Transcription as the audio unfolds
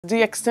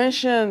The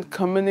Extension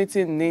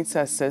Community Needs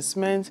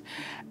Assessment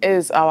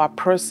is our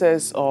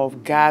process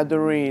of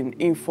gathering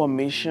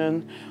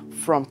information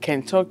from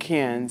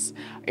Kentuckians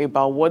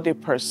about what they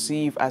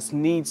perceive as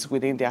needs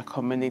within their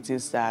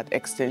communities that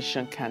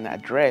Extension can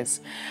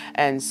address.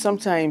 And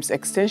sometimes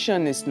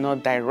Extension is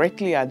not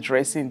directly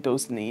addressing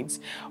those needs,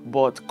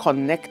 but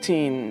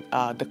connecting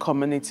the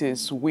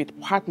communities with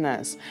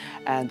partners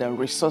and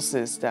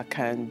resources that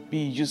can be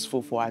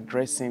useful for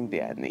addressing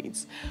their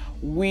needs.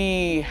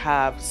 We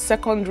have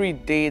secondary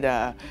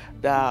data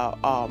that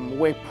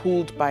were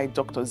pulled by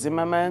Dr.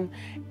 Zimmerman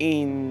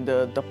in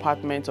the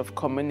Department of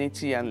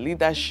Community and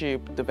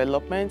Leadership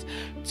Development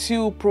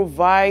to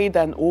provide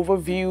an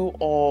overview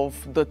of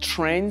the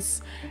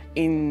trends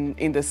in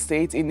the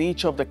state, in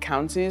each of the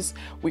counties.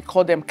 We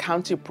call them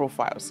county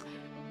profiles.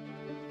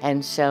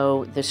 And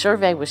so the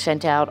survey was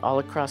sent out all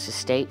across the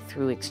state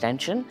through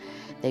Extension.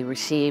 They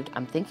received,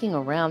 I'm thinking,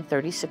 around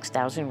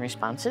 36,000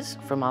 responses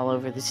from all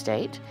over the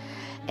state.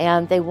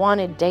 And they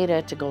wanted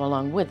data to go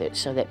along with it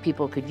so that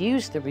people could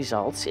use the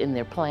results in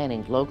their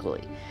planning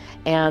locally.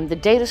 And the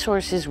data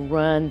sources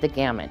run the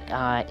gamut.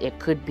 It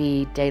could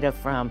be data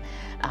from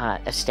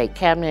a state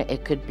cabinet,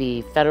 it could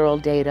be federal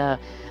data,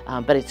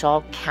 but it's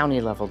all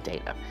county level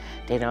data.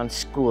 Data on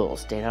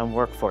schools, data on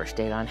workforce,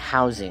 data on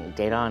housing,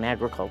 data on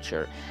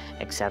agriculture,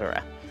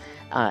 etc.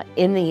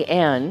 In the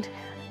end,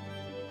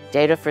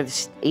 data for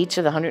each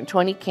of the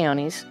 120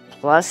 counties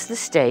plus the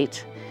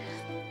state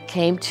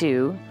came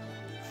to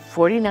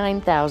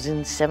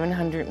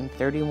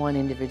 49,731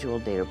 individual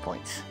data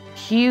points.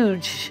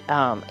 Huge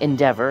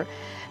endeavor.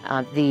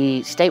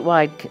 The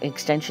statewide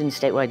extension,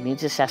 statewide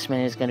needs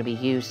assessment is going to be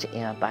used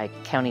by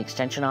county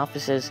extension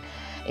offices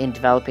in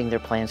developing their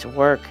plans of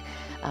work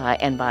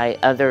and by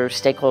other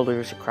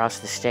stakeholders across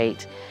the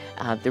state.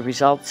 The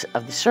results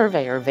of the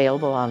survey are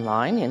available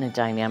online in a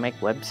dynamic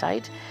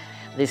website.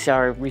 These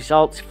are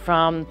results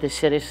from the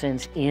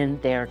citizens in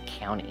their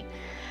county.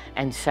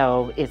 And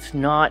so it's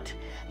not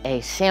a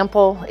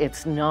sample,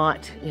 it's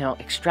not,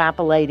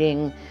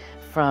 extrapolating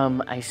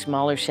from a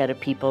smaller set of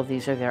people.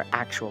 These are their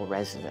actual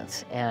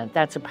residents, and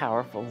that's a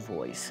powerful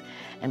voice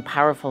and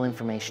powerful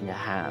information to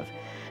have.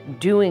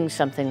 Doing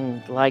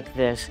something like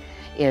this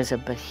is a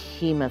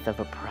behemoth of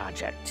a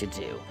project to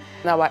do.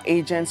 Our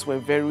agents were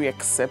very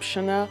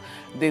exceptional.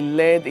 They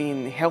led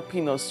in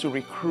helping us to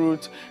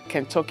recruit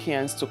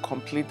Kentuckians to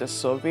complete the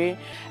survey.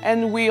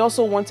 And we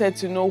also wanted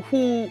to know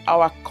who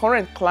our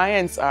current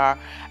clients are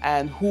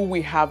and who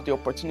we have the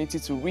opportunity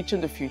to reach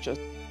in the future.